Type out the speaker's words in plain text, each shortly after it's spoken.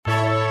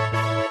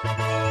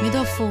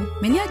Midofo,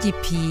 many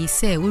GP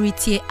say we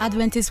retain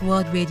Adventist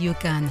World Radio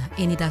Ghana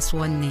in that's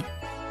one name.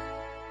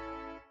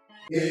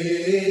 AWR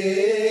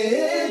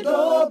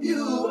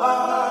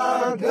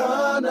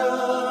Ghana.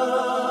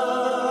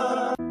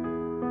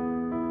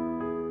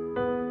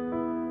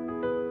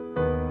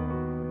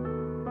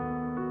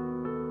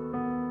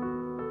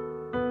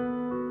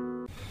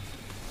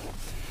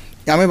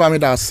 Yame ba me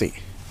da se.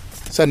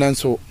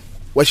 Senenso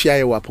wa hia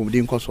ye wa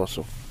pomdin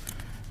koso.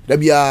 Da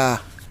bia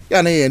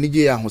ya na ye ni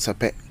je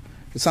ahosepe.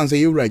 Sanse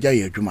ye wura gya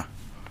ye adwuma.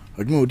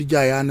 Adwuma odi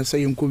gya ya na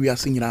se yenko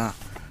wiase nyina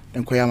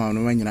enko ya ma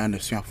no nyina na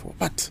suafo.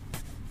 But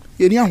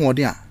ye ni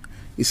ahoden a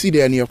isi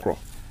de ani ekro.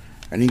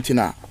 Ani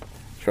ntina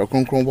hwe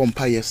kronkron bo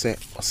mpa ye se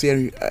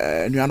ose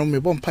anuanom me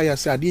bo mpa ye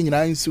se ade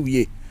nyina nsi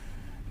wie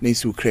na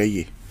nsi ukra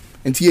ye.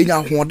 Enti ye nya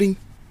ahoden.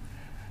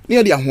 Ne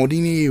ye de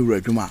ahoden ni ye wura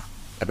adwuma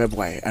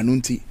ebeboae anu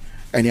nti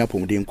ani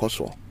apomdin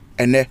koso.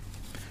 Ene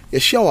ye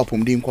hia wa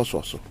apomdin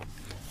koso so.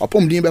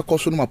 Apomdin be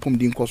koso no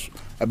apomdin koso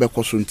ebe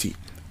koso nti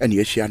ene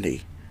ye hia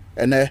ne.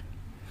 Ene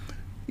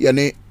ye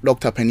ne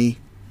Dr. Penny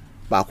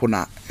ba ko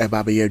na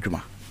eba be ye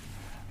adwuma.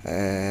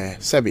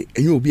 Sebe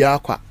enyu obi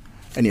akwa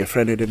ene ye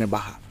friend de ne ba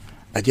ha.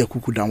 Aje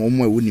kuku da mo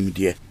awunim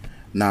de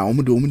na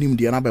omude omunim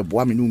de na be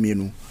boa me no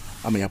mienu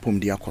ama ya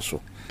apomdin akoso.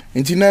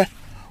 Nti ne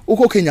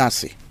uko Kenya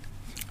ase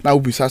na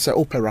ubisa se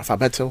Opera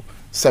Alphabetical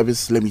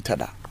Service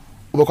Limited.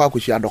 Ubekwa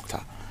akushia doctor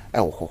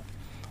ewo ho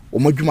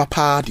omadwuma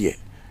pa de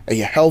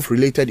health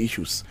related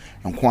issues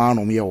enko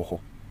anom ye wo ho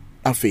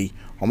afei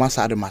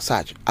omasade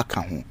massage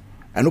aka ho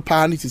eno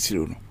pa ni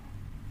titiro no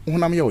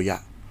honam ye wo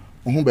ya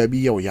ho ba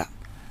bi ye wo ya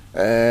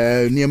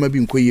niema bi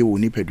nkoye wo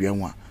ni padua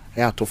ho a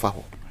ya tofa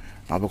ho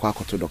na ubekwa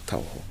akoto doctor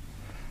wo ho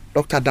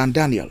Dr. Dan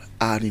Daniel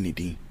ari ni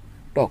din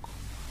doc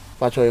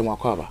bacho ye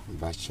mwakwa ba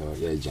bacho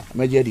ye ja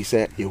meje di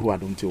se yehu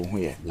adom ti wo ho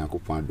ye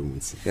yakopon adom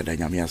nti ye da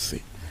nyame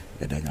ase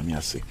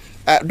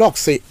doc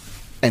say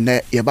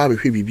ene ye ba be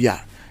hwe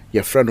bibia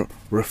your friend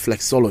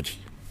reflexology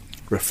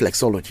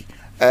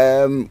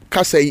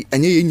ka say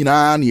enye ye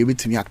nyina na ye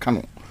betimi aka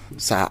no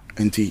sa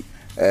enti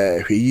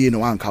hweyi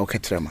no anka wo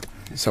ketrema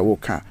sa wo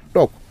ka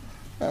doc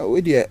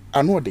we de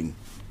anodin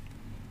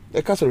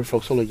e ka say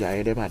reflexology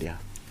aye de ba dia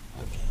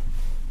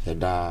okay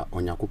da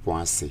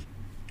onyakopon ase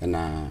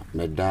na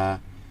meda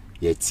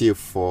ye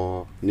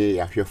tiefo ne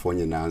yahwefo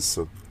nyina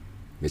nso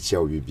me chia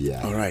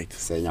obibia all right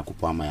say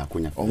nyakopon ama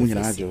yakonya o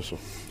nyina ajo so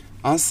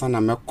ansa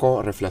na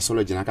meko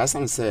reflexology na ka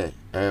san se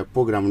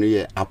program no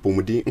ye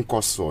apomudi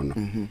nkoso no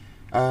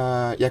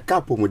ya ka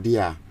apomudi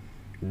a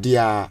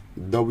dia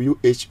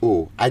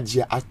WHO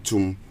agia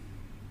atum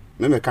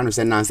me ka no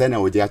se nansa na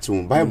odi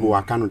atum Bible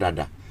aka no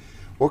dada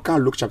o kan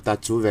Luke chapter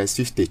 2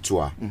 verse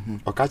 52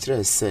 o ka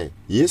kire se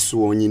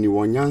Yesu onyini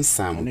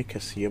wonyansam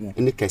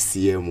ne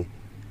kasiye mu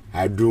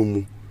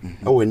adumu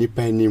awo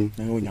nipa anim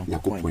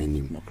yakopon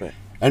anim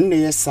enne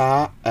ye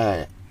sa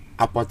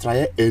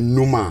apotraye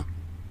enuma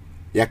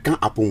ya kan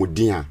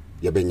apomudin a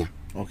ya benya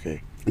okay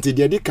nti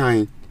de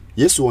kan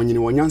Yesu onyini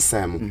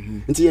wonyansam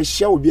nti ye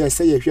hia obi a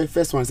say ye hwe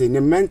first one say ne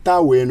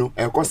mental way no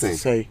e kosen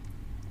say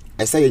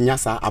ye nya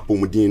sa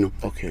apomudin no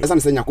esa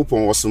ne say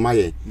yakopon wosoma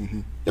ye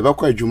ye be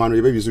kwa adwuma no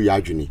ye be bizu ya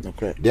adwini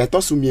de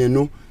tosumie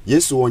no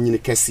Yesu onyini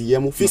kesiye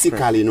mu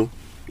physically no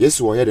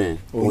Yesu wo ye den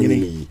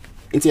onyini yi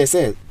nti ye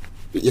say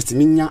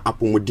yesiminya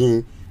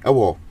apomudin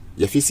ewo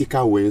ye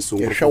physical way so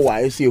ye hwe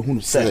wa ese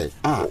ehunu say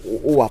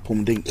o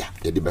apomudin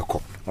ye de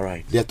beko all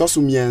right de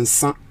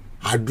tosumiensa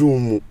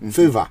adum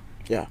favor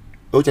yeah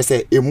o che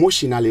say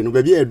emotionally no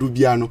baby edu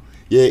bia no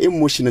ye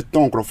emotion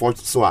ton crofo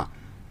so a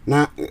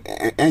na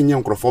enye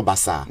nkrofo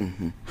basa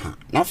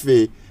na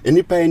fe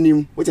enipa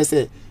enim o che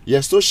say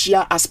ye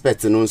social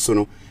aspect no so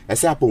no e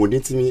say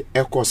apomudin timi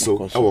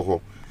ekoso ewo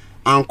ho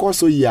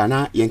ankoso yi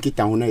ana ye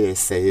nkita ho na ye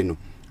say no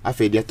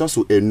afi de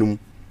tosu enum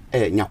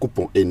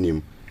nyakopon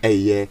enim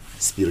eye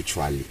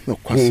spiritually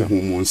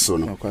humu nso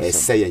no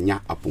say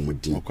nya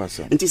apomudin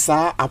nti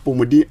saa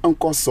apomudin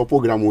nkoso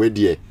program we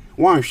de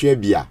wan hwe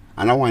bia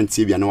ana wan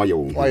tie bia na waye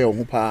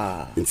wo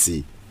pa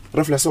nti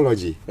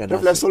reflexology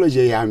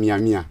ya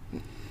amiamia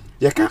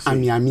ye ka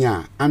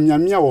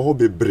amiamia wo ho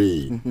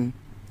bebre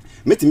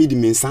metimi di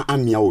mensa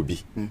amia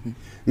obi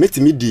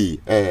metimi di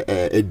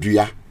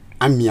edua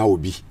amia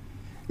obi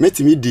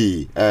metimi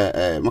di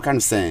mo kan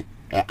sen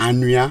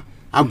anua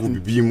agu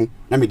bibi mu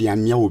na me di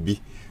amia obi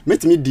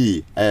metimi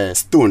di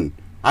stone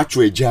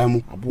atwo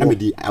ejamu na me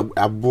di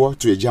abo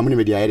to ejamu na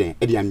me di ayere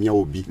e di amia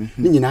obi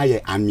ni nyina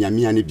ye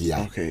amiamia ne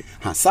bia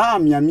ha sa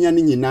amiamia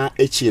ni nyina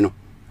echi no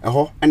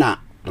eho na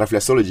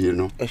reflexology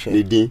no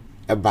ne din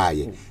e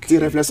baaye ti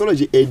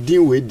reflexology edin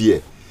we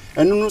die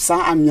enu no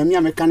sa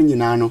amiamia me kan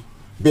nyina no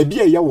baby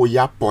e ya wo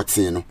ya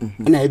potin no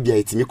na e bia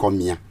etimi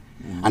komia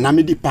ana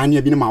me di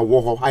pania bi na ma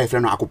wo ho aye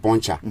frɛ no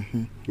akuponcha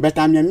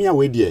beta amiamia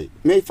we die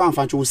me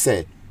fanfa chu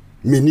se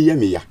meni ye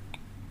me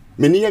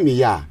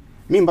ya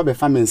me mba be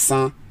fa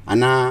mensan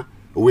ana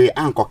we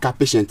ankoka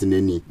patient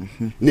nani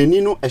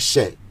no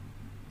ehye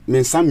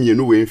mensan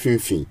mienu we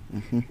mfimfin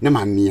na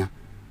ma mia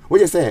wo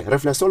je say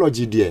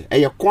reflexology die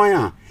eye kwan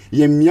a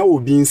ye mia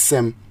obi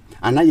nsem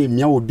ana ye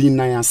mia obi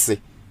nan ase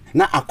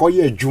na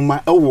akoye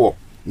adwuma ewo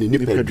ne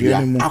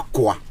nipadua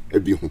akoa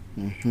ebi ho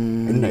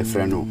na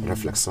efre no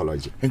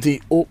reflexology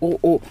nti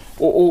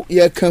o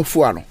ye kan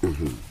fua no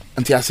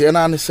nti ase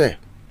na ne se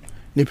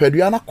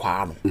nipadua na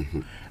kwa no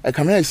e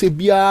kamera se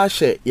bia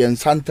hye ye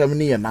nsantam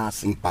ne ye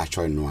naase mpa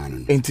choy no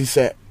anu nti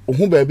se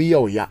ohu ba bi ye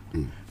oya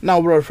na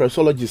wo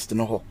reflexologist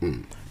no ho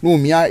no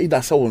mia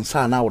ida se won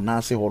sa na wo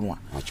naase ho no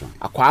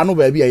akwa no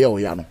ba bi ye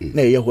oya no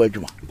na ye ho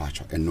adwuma mpa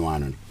choy eno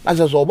anu na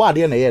se so oba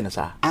de na ye ne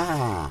sa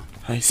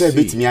se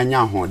betimi anya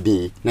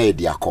hodin na ye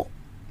di akọ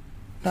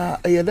na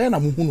ye de na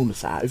muhunu no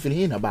sa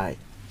ifini na bai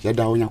ye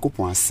da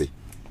Onyankopon ase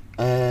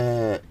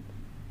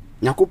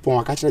Nyakopon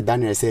aka kire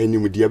Daniel say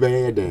anim die be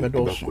ye de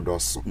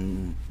bekodoso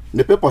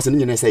ne purpose ni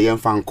nyene say ye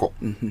mfa nko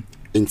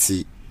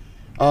enti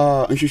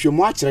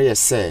nhwehwemu a kire ye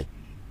say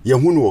ye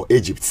hunu o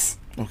Egypt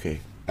okay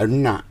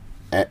na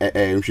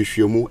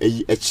nhwehwemu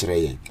eyi a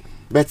kire ye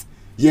but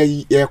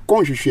ye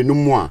kon nhwehwenu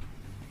mu a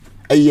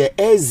ye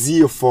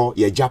ezifo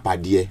ye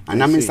japade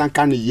aname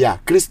sanka ne ye a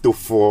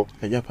Christopher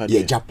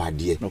ye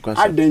japade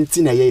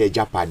adenti na ye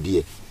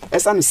japade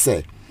esa ne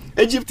say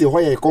Egypt ho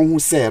ye kon hu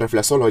say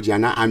reflexology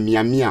na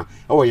amiamia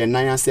e wo ye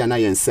nan ase na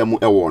ye nsem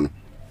e wo no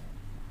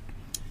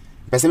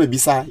pese me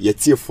bisa ye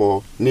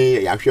tiefo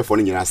ne ya hwefo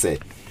no nyina say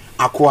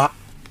akoa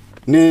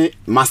ne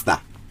master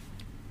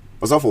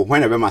osofo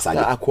when na be massage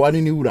akoa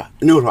ne wura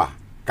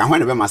ka when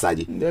na be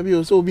massage there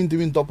be so obi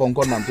ntimi ntop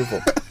onko na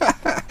ntefo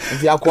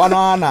nti akoa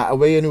no na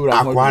obeye ne wura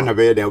akoa na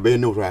be de obeye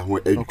ne wura ho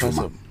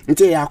adwuma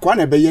nti akoa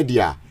na be ye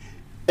dia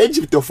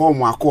Egypt fo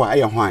mu akoa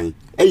ye hwan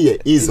ye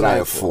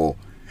Israel fo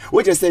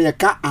which is say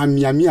ka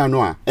amiamia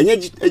no a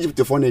enye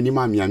Egypt fo na anim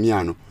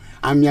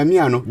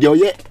amiamia no de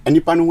oye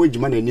anipa no ho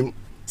adwuma na anim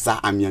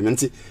sa amiamia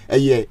nti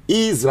ye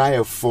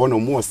Israel fo no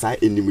mo sa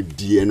anim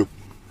die no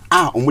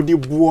omudi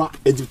bua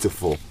Egypt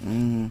fo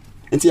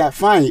nti ya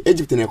fine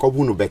Egypt na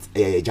ekobu no bet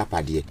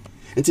japade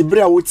nti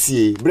bra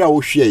wotie bra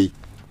wo hwe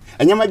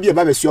enyama bia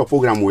ba besu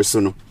program we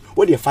so no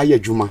wo de fa ye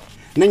adwuma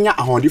na nya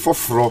ahode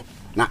foforo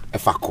na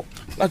efako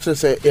na tse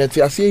se ye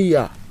ti ase yi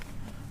a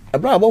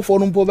abra abofo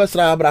no mpo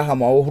besra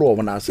Abraham ahohoro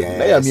mo na ase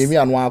na ya miemi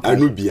anu akwa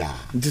anu bia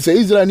nti se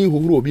Israel ni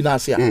hohoro obi na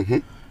ase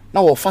a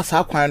na wo fa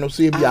sa kwan no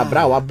so e bia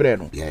abra wa bre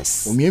no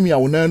o miemi a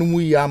wonanu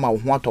mu yi ama wo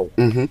ho atọ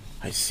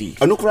I see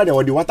anu kura de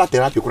wo de water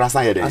therapy kura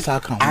san ye de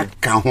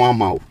aka ho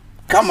ama o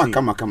kama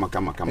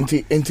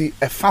nti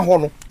efa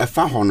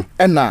ho no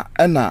ena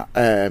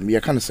ye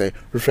kan say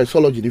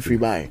reflexology di free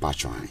buy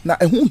na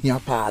ehu hia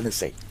pa ne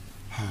say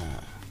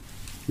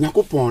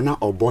Nyakopon na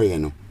oboye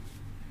no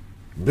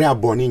bra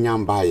boni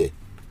nyamba ye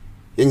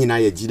nyina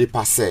ye gide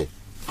pa say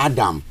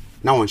Adam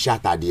na won hye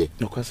atade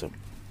no kwasem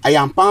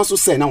ayampa so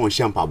say na won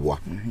hye mpaboa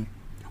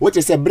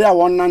what say bra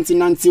won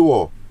nanti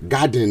wo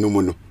garden no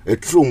mu no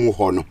etru mu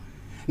ho no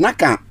na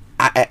ka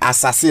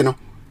asase no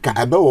ka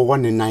ebe wo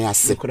won nan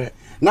ase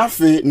na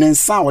fe ne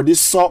nsa wode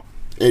so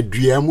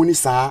adua mu ni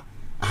saa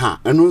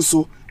eno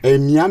nso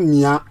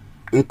emiamia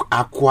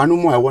akoa no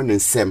mu a wo ne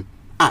nsem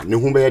ne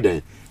hu be ye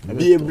den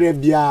bie bre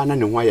bia na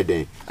ne ho aye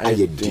den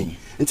aye din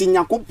nti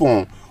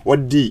Nyakopon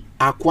wodi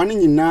akoa ne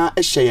nyina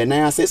ehye ye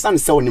nan ase san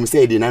se wonim se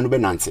ye din nan no be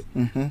nante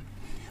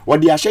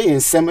wodi ahye ye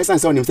nsem san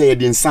se wonim se ye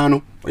din san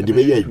no wodi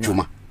be ye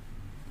adwuma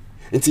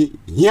nti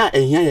hia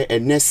ye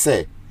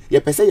enese ye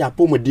pese ya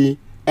pomodi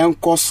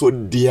enkoso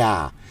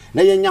dia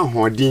na ye nya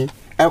hodin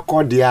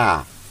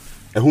ekodia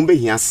ehumbe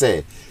hia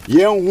se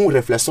ye hu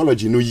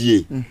reflexology no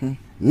yie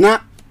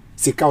na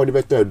sika wode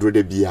beto aduro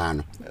de bia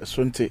no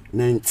so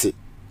nti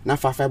na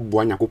fafa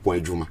bua Nyakopon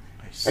adwuma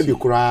ebi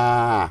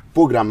kura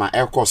program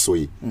ekoso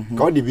yi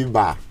ka wode bi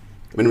ba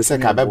menim se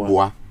ka be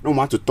bua no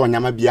ma to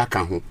nyama bia ka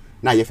ho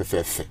na ye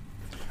fefefe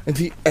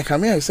nti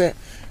ekame se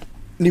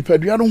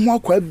nipadua no ho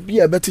akwa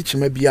bia beti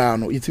chima bia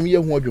no yitimi ye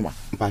hu adwuma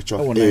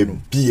mpacho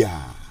bia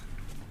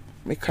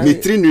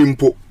metri no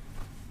mpo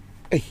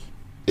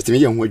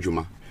yitimi ye hu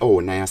adwuma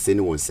na ase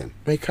ni wonsem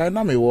me kai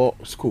na me wo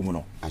school mu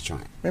no acho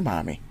me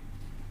maame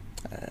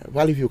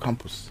Valley View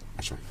campus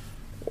acho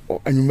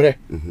anumre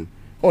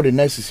all the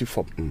nice see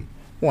form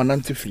one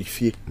nanti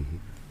free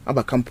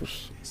aba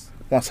campus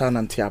one sa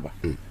nanti aba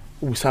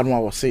u sa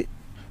no a se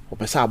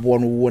opesa abo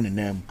no wo ne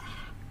nam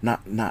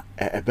na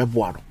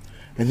ebeboa no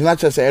nti na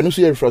chese eno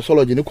so ye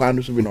reflexology ni kwa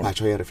no so bi no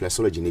acho ye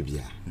reflexology ne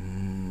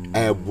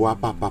bia boa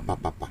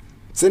papa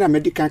se na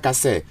medical ka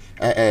se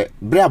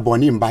bra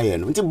boni mba ye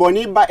no nti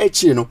boni ba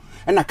echi no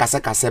na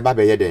kasa ba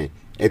be ye den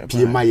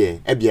epie ma ye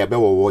bia be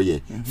wo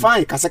ye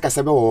fine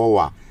kasa be wo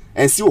a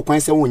ensi wo kwan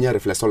se wonye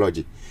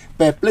reflexology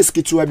per place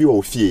kitua bi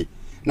wo fie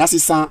na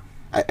sisa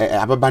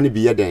ababa ne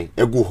bi ye den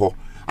egu ho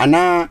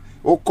ana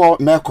wokọ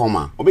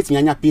mekoma obetimi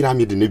anya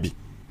pyramid ne bi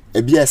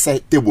ebia se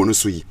table no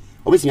so yi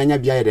obetimi anya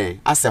bia ye den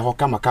ase ho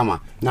kama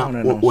na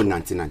o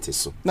nanti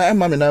so na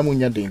ema me na mu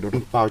nya den do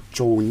pa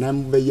cho na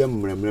be ye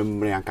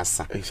mremre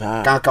ankasa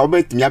ka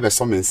obetimi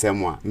abeso me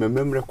nsem a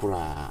mremre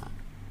kura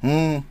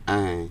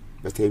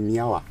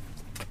betemia wa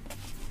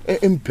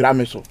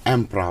empira so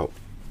emprau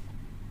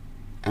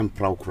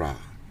kura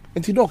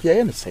enti doc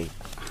ye ne say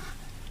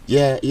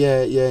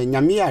ye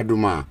nyame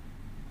aduma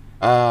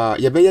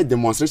yɛbɛyɛ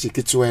demonstration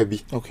ketewa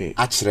bi okay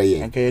akyerɛ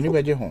yɛn okay ani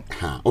bɛgye ho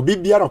obi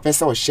biara ɔpɛ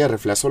sɛ ɔhyɛ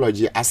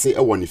reflexology ase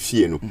ɛwɔ ne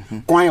fie no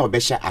kwan a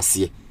ɔbɛhyɛ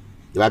aseɛ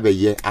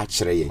yɛbɛyɛ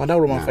akyerɛ yɛn wada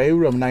roma fa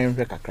ewuram na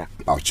yɛhwɛ kakra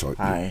ɔkyɔ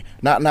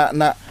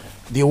na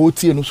de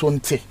wotie no so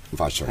nte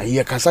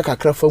ayɛ kasa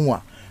kakra fa mu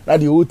a na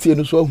de wotie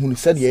no so ahunu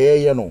sɛ de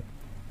yɛyɛ no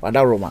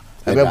wada roma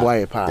ɛbɛboa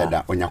yɛ pa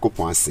dada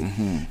onyakopɔn ase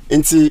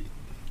nti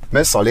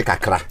mɛsɔle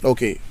kakra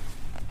okay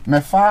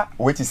mɛfa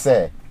weti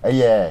sɛ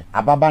ɛyɛ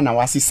ababa na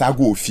wasi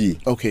sago ofie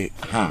okay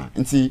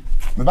nti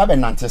meba bɛ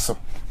nante so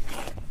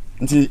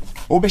nti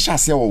wo bɛ hyɛ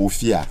aseɛ wɔ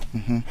ofie a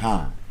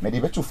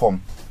mɛde bɛto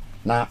fam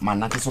na ma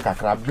nante so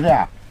kakra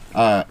bere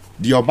a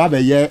de oba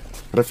bɛ yɛ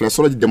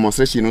reflexology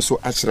demonstration no so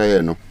akyerɛ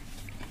yɛ no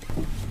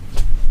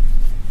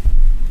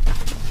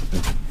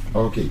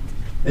okay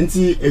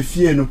nti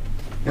efie no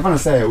if I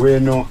say we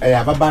no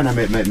ababa na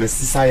me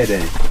sisa ye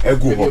den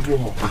egu ho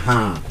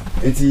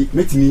nti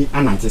metimi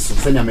anante so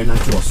senya me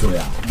nante osoro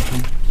ya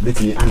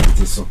metimi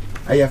anante so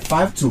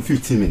 5 to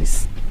 15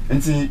 minutes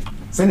nti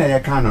senya ye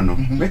kan no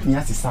metimi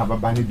asisa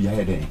ababa na bia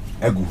ye den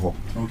egu ho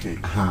okay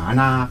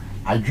ana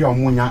adwe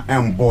omunya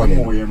embo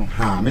ye no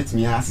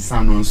metimi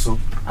asisa no nso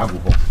agu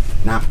ho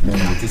na me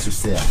nante so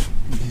say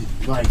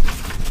like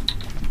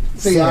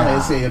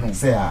say no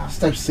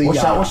steps say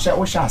ya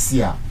wo sha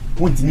asia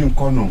wontimi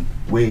nkono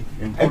we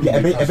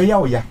ebe ya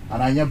oya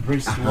and anya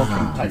brace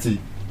walking type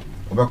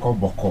obeko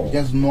boko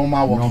just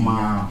normal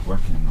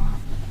walking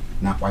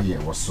na kwaye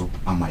woso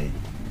amaye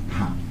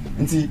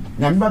nti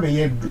nyamba be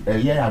ye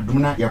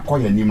adum na ye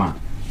koye nima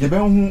ye be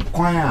hu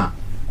kwan a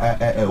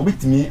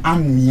obetimi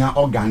amia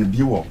organ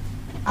bi wo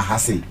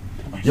ahase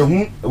ye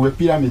hu we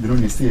pyramid no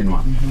ne sei no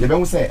a ye be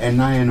hu se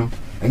enan no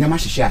enyama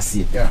hihye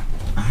ase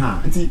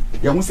nti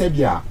ye hu se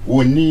bia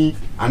woni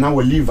ana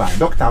wo liver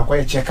doctor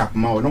akoye check up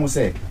ma wo no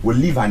se wo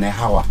liver na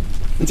hawa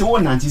nti wo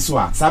nanti so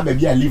a sa ba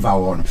bia liver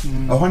wo no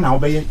ho na wo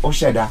be o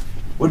sheda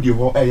o di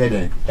ho eye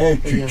den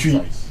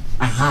twitwi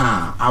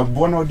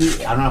abo no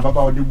di ana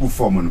baba wo di gu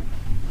form no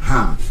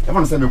e ma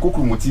no se me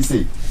kokuru moti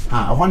sei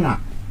ho na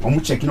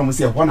omu check no mo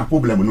se ho na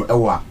problem no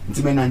ewo a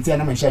nti me nanti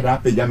na me sheda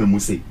apagya me mu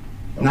sei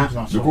na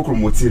me kokuru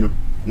moti no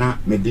na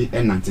me de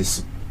nanti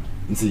so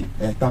nti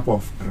type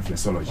of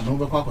reflexology no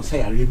be kwa ko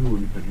say ari bi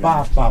woni pedi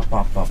pa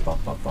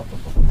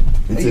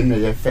nti ne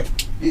ye fe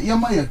ye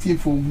ma ye tie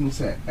fo hunu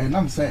se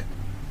nam se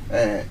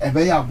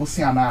ebe ya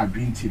abosia na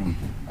adwen ti no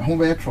ho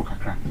be tro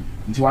kakra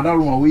nti wada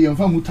ro ma we ye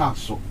mfa mu tax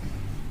so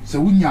se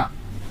wunya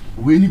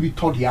we ni bi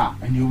todi a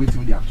eni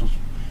obetim dia to so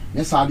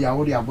ne sa dia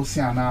wo dia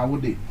abosia na wo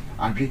de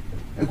adwe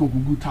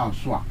ekogugu tax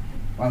so a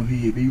wa hwe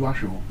ye be yi wa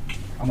hwe ho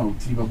ama o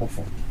ti be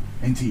bofo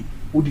nti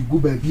wo di go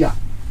ba bi a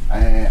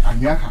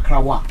anwea kakra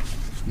wa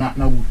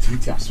na wo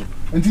ti aso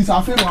nti sa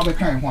afa no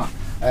abekan ho a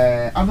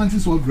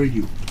Adventist World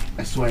Radio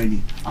eso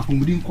ani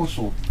apomudi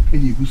nkoso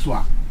eni egu so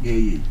a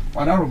ye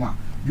wada ro ma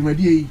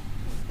dwumadi yi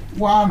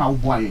wa na wo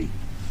boaye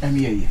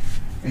emi ye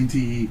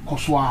nti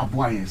koso a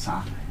boaye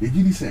sa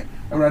ejidi se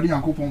awrade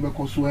yankopon be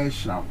koso a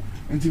hirawo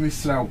nti me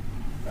srawo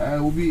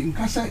obi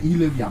nkasa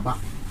ilevi aba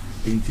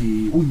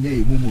nti unye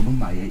emumu no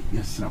ma ye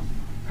srawo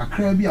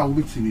kakra bi a wo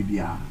betimi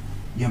bia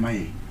ye ma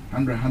ye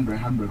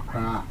 100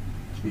 kra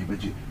be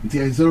beje nti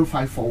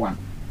 0541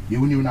 ye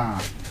woni na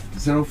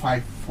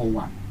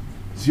 0541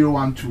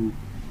 012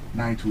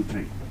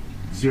 923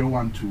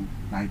 012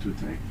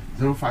 923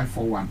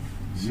 0541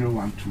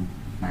 012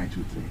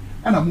 923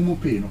 and a mumu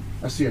pay no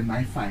that's your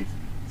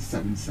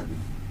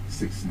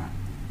 957769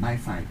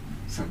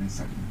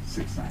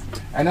 957769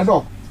 and a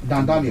dog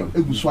Dan Daniel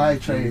eguswa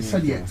try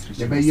said ye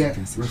be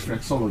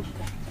reflexology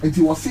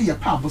enti wo say ye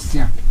pa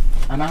bosia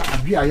ana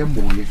abi aye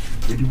moye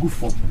e di gu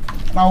form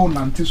na wo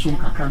nante so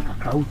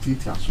kakra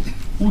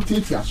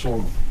utiti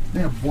aso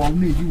na bo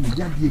na e di wo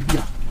ya de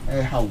bia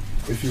how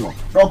if you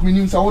dog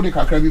minim sa wo de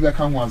kakra bi be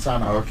kan wansa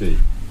na okay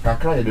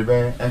kakra ye de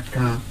be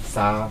eka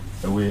sa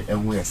we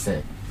enwe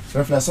ese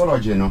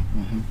reflexology no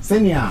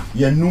senia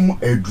ye num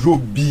edro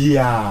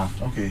bia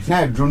okay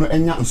na edro no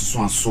enya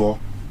nsusuaso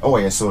o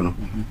ye so no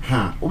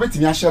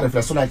obetimi a share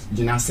reflexology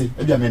ginase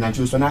e bia me na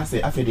nti so na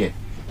say afede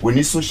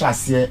woni social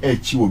se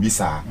echi obi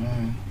sa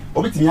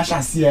obetimi a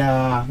share se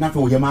na fe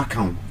wo ye ma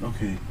account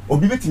okay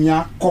obi betimi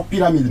a copy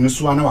pyramid no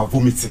so na wa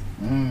vomit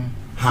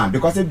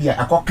because e bia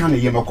akoka na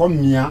ye mako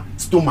mia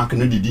stomach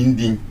no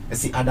didindin e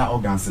si other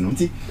organs no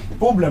nti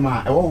problem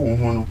a e wo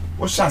ho no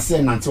wo share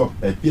se na nti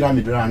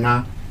pyramid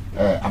na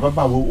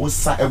ababa wo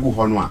sa egu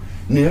ho no a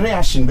ne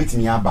reaction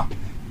betimi aba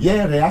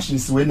ye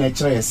reactions we na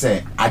kire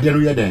say ade no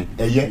ye den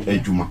eye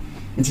adwuma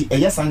nti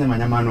eye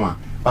sanyamanyama no a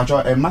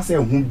pacho e ma say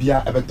hu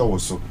bia e beto wo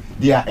so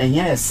dia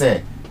enye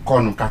say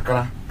kono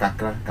kakra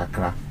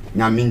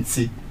nyame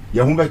nti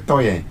ye hu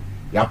beto ye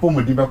ya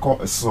pomodi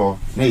beko so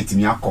na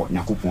etimi akọ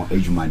nyakopon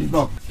adwuma ni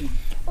all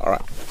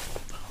right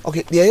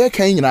okay the eye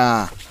kan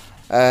nyina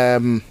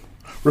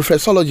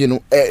reflexology no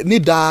ni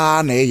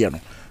da na eye no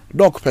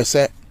doc per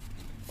se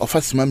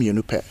ofasima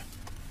mienu pe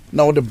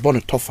na wo de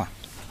bon tofa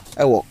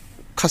ewo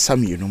kasa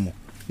mienu mu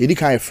yedi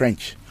kan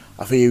French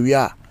afa ye wi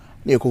a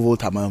na eko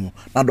volta mamu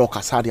na doc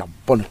kasa de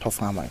bon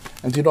tofa amai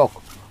nti doc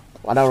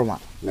wada roma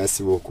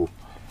merci beaucoup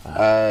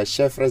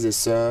Chers frères et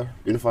sœurs,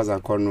 une fois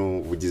encore,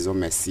 nous vous disons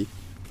merci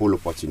pour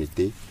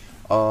l'opportunité.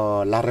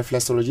 La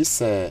réflexologie,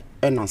 c'est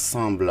un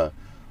ensemble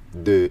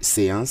de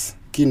séances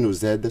qui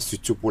nous aident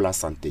surtout pour la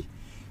santé.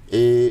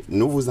 Et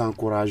nous vous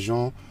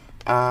encourageons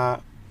à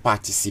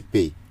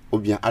participer ou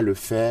bien à le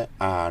faire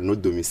à nos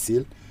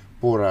domiciles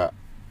pour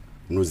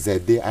nous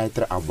aider à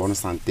être en bonne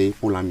santé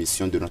pour la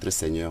mission de notre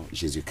Seigneur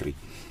Jésus-Christ.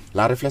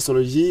 La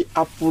réflexologie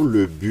a pour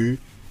le but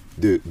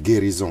de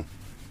guérison.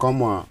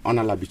 Comme on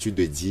a l'habitude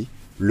de dire,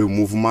 le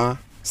mouvement,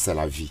 c'est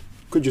la vie.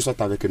 Que Dieu soit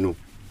avec nous.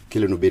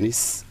 Qu'il nous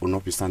bénisse au nom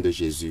puissant de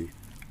Jésus.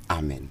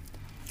 Amen.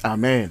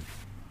 Amen.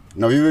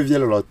 Nous vivons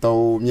le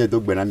loto, mieux de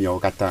ben ami au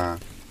kata.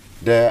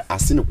 De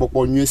asine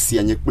poko mieux si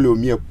anye kule o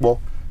mieux po,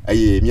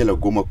 aye mieux le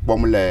gomme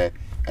pom le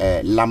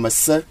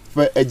lamese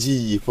fe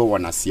eji fe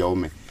wanasi o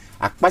me.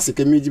 Akpa se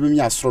ke mi di mi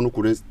asro no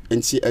kure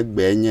enti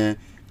egbe nye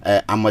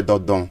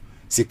amadodon.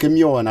 Se ke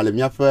mi o na le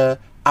mi afa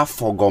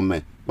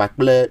afogome.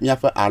 Bakple mi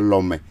afa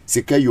alome.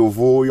 Se ke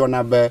yovo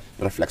yona be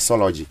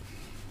reflexology.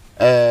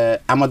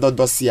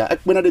 Amadodosia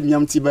ekpena de mi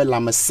amti be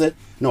lamese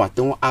no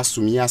aton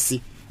asumi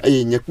asi.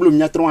 Aye nye kule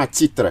mi atron a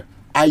titre.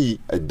 Aïe,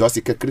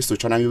 dosi que Christ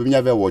chona mi mi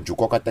ave woju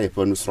kokata e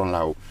pe nu sron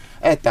la o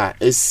eta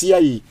esi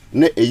ayi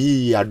ne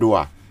eyi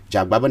adoa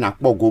jagba na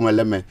kpo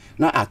gomeleme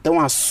na aten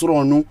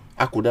asron nu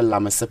akude la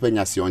mesepe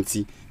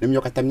nyasionti ne mi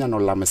okata mi no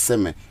la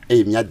meseme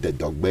e mi ade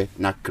dogbe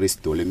na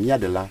Christo le mi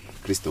ade la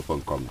Christo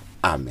fonkom.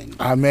 Amen.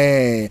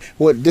 Amen.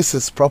 Well, this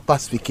is proper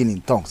speaking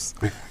in tongues.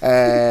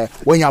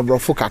 When you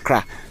brofo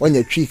kakra, when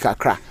you tree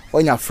kakra,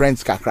 when your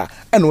friends kakra,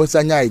 and when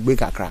sanya igbe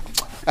kakra.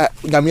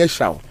 Nyame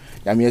shaw.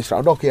 Yami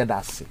Israel, don't care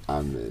that.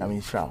 Amen. Yami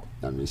Israel.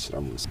 Yami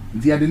Israel.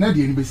 The other night,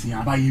 the embassy,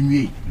 I buy you.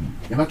 You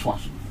better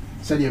was.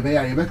 Said you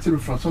better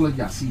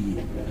reflexology.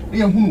 See,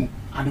 you who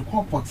and the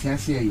corporate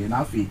say, and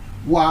I feel,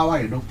 wow, I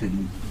adopted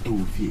you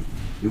to fear.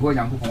 You go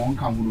young people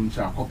come on,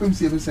 shall copy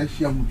service, I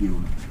share with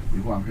you.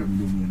 We go and have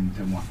million in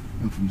Tema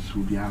and from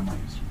Sudia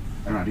Mines.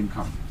 And I didn't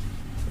come.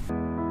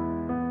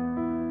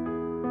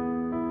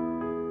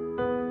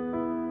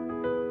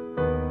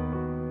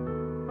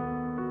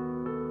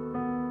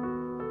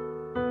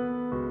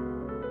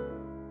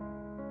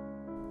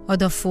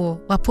 Odofo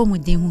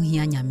wapomuden hu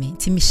hia nyame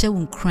ti mihye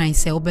won kran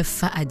se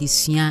obefa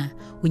adesua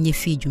onye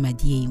fi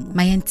dwumadie mu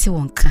mayente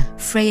wonka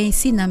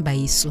freyency number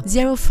yi so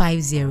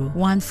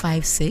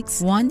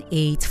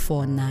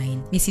 0501561849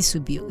 Mrs.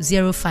 Subio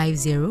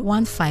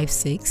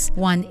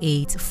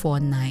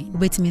 0501561849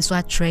 obetimi so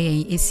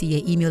atreyen esi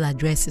ye email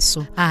address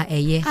so a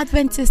eye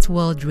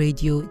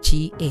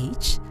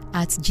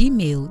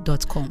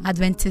adventistworldradiogh@gmail.com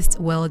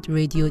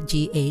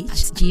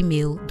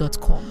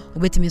adventistworldradiogh@gmail.com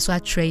obetimi so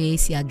atreyen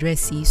esi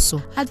address yi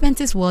so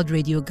Adventist World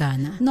Radio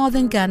Ghana,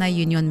 Northern Ghana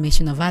Union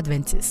Mission of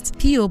Adventists,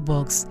 P.O.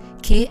 Box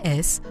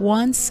KS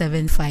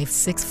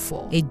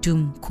 17564,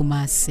 Edum,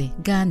 Kumasi,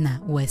 Ghana,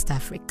 West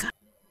Africa.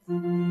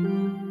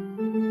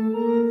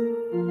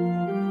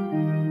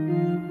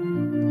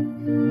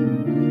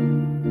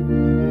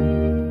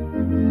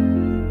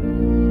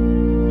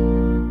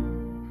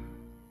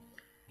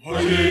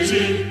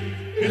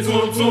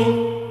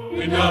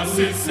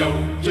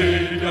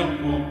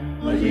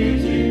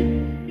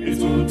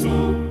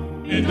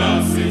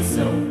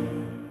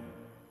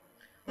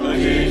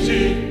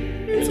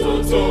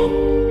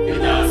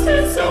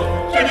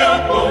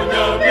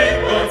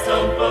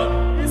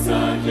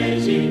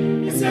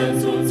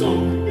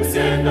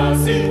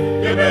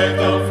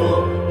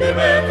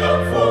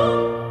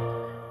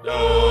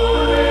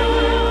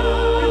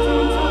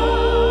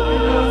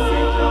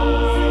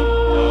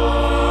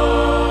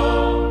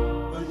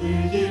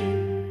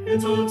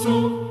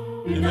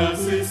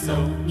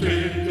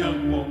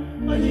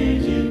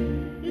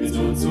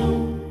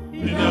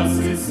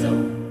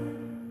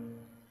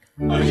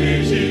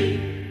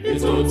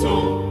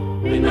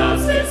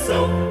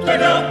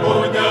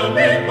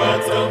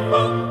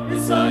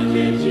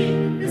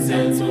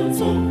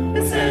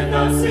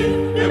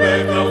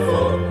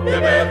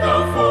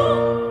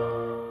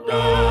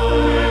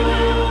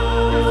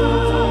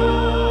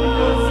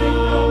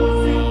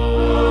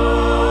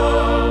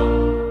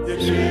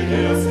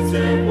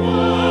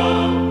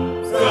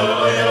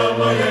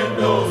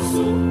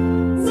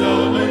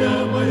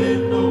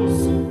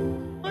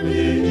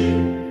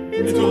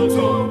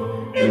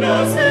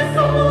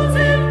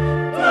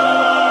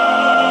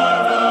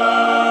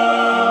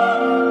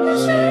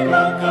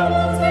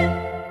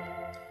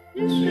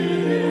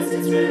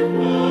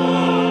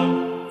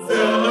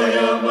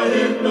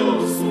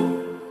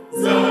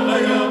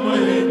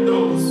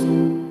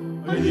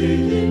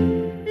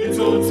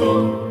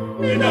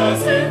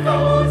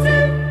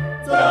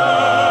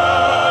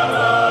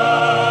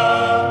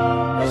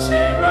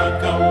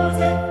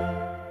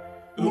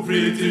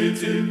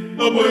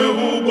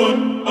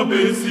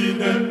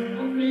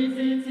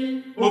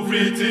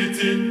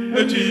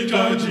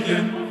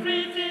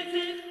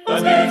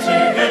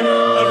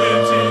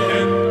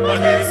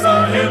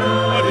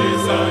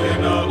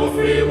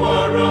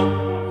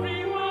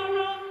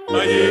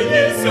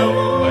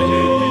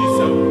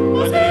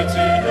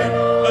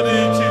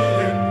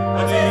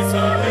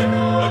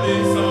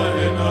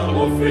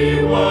 Free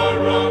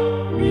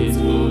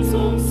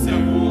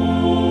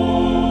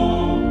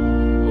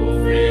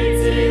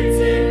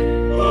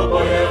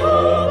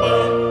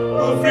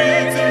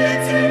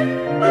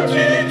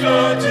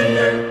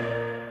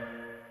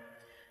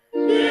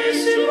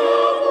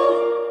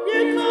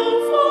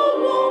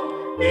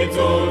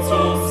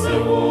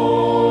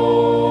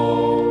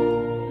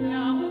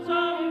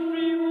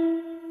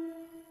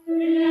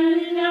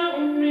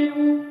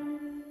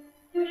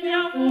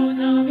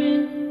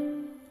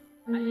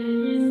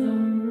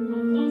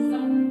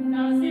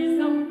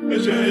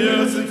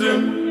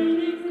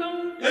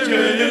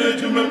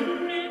juma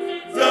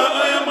za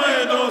ayama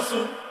edoso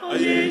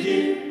ayeji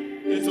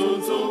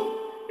etonto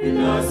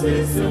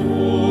inasese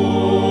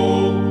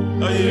wo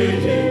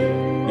ayeji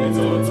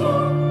etonto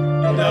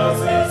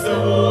inasese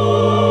wo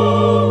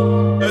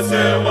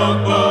ese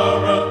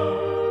magbara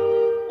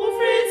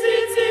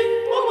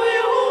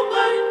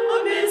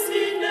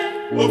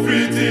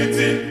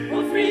ofrititi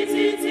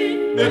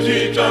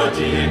Neji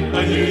chaji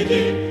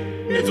ayeji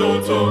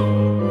etonto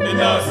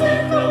inase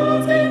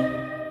kawote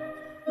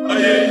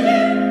ayeji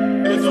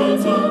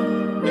etonto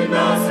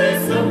inase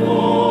sewo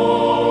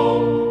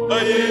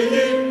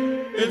ayeji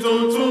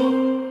etonto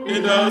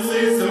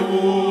inase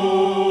sewo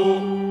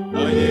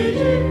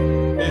ayeji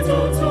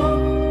etonto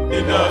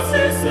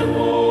inase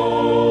sewo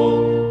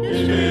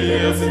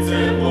ije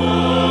asitemo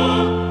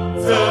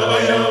za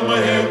ayama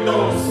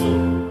hendosu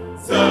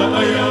za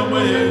ayama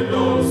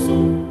hendosu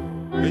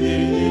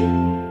ayeji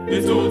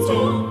etonto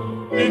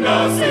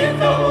inase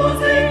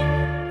kawote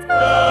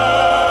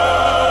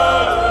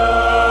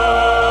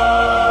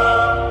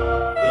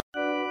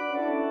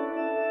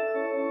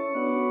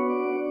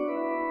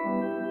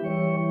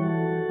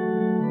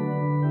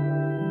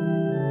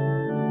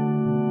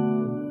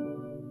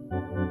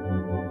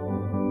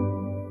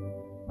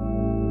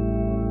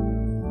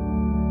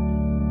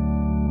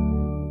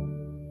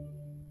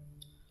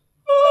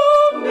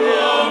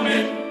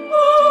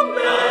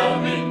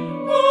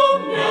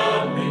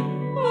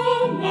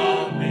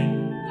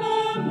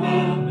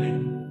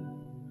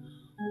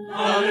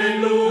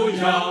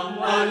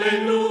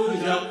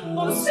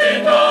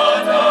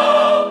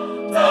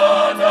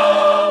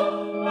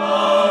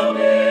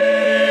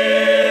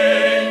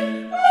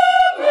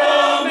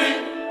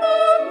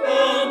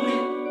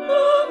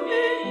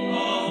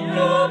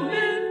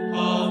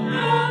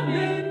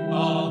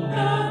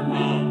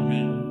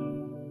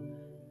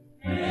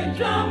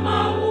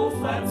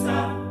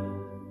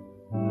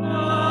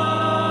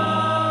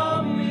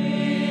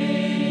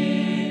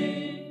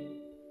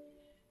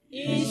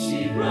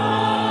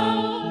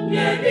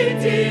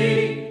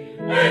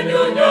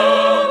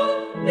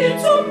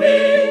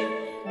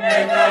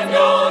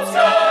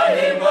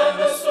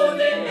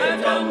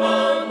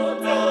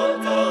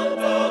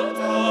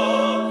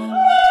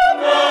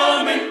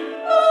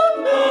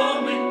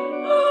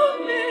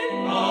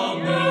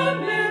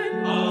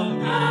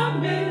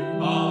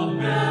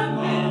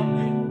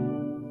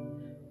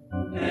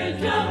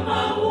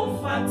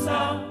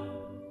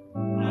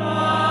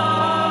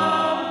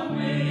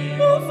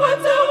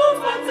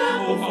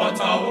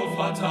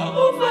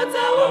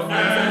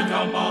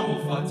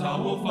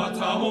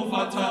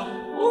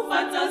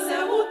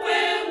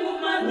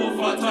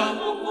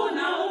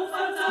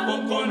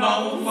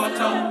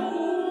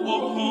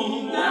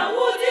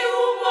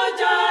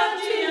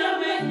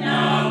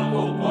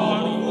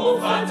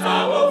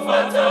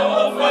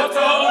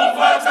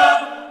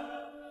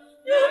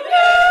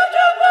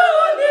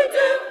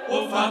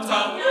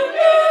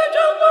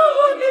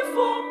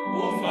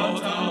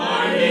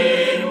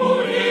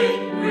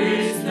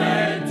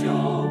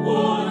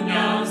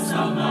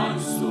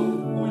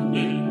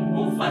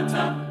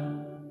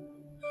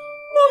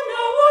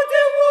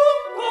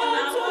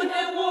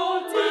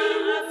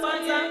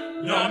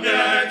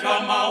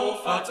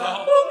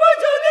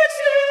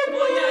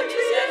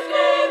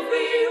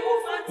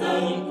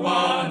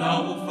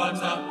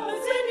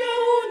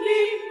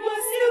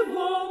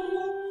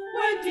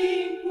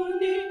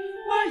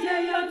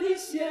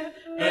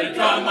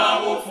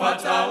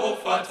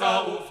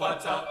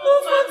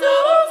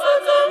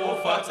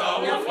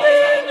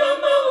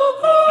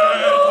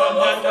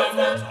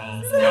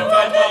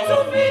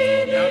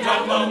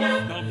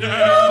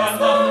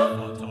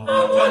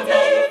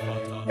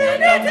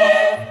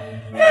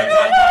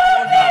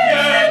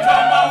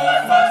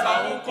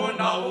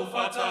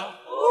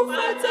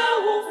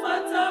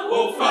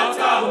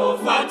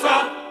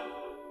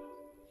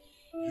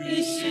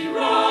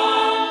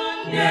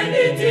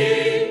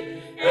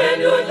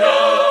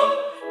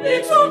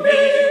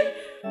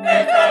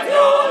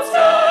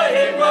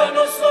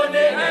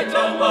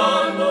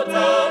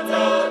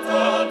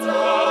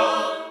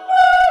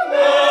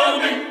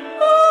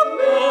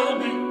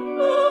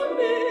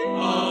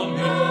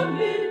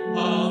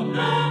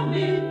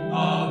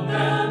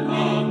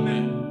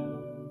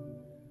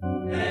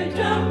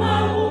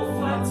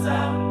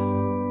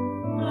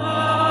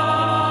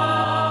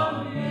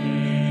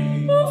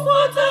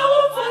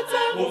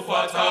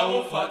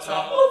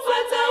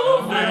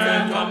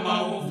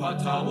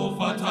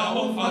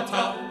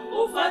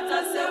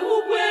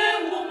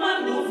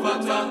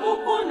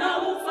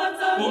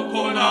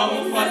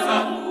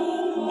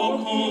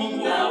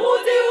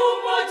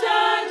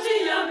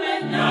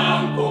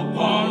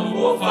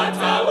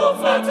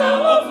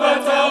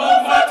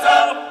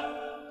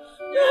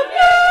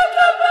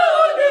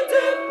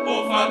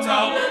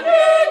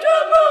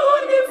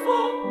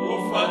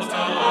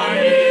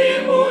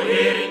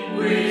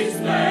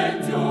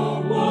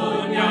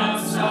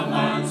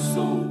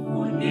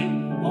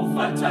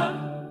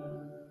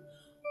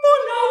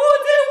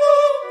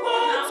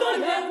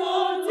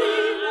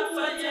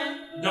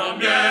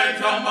Namie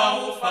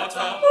kama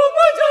ufata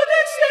Umoja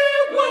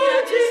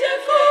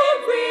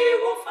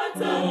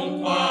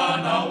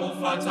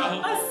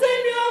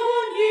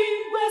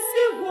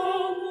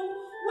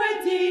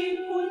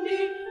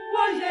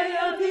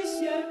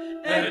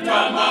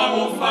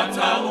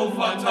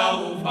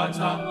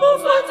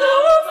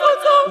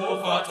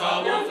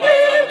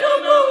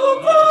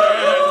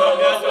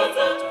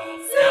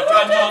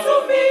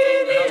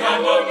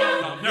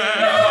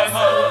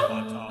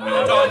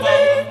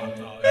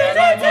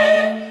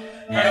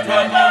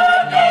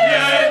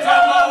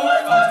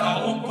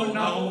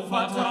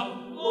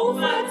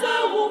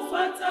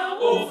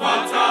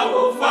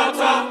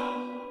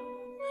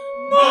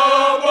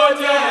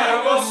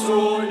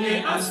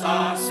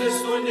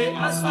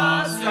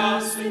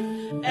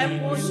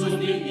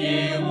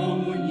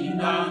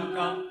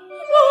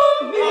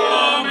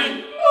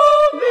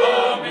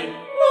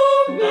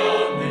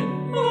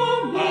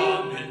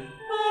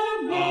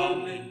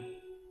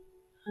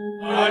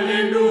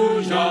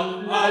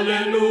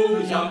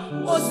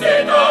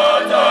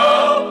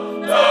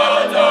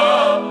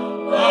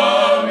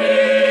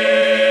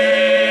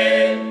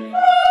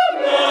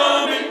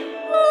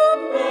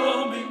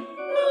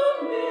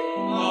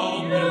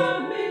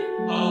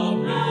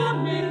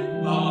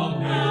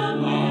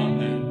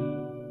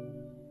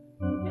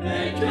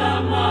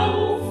Reclama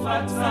o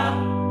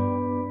fatal.